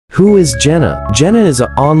Who is Jenna? Jenna is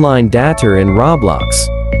an online dater in Roblox.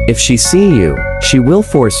 If she see you, she will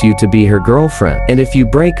force you to be her girlfriend. And if you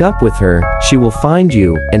break up with her, she will find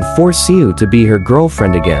you and force you to be her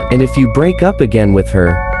girlfriend again. And if you break up again with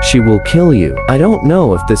her, she will kill you. I don't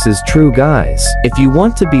know if this is true, guys. If you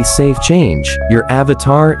want to be safe, change your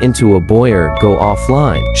avatar into a boy or go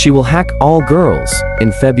offline. She will hack all girls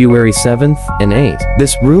in February 7th and 8th.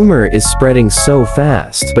 This rumor is spreading so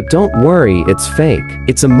fast, but don't worry, it's fake.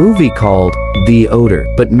 It's a movie called The Odor,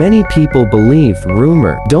 but many people believe the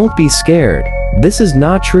rumor. Don't be scared. This is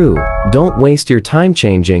not true. Don't waste your time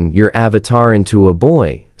changing your avatar into a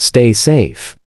boy. Stay safe.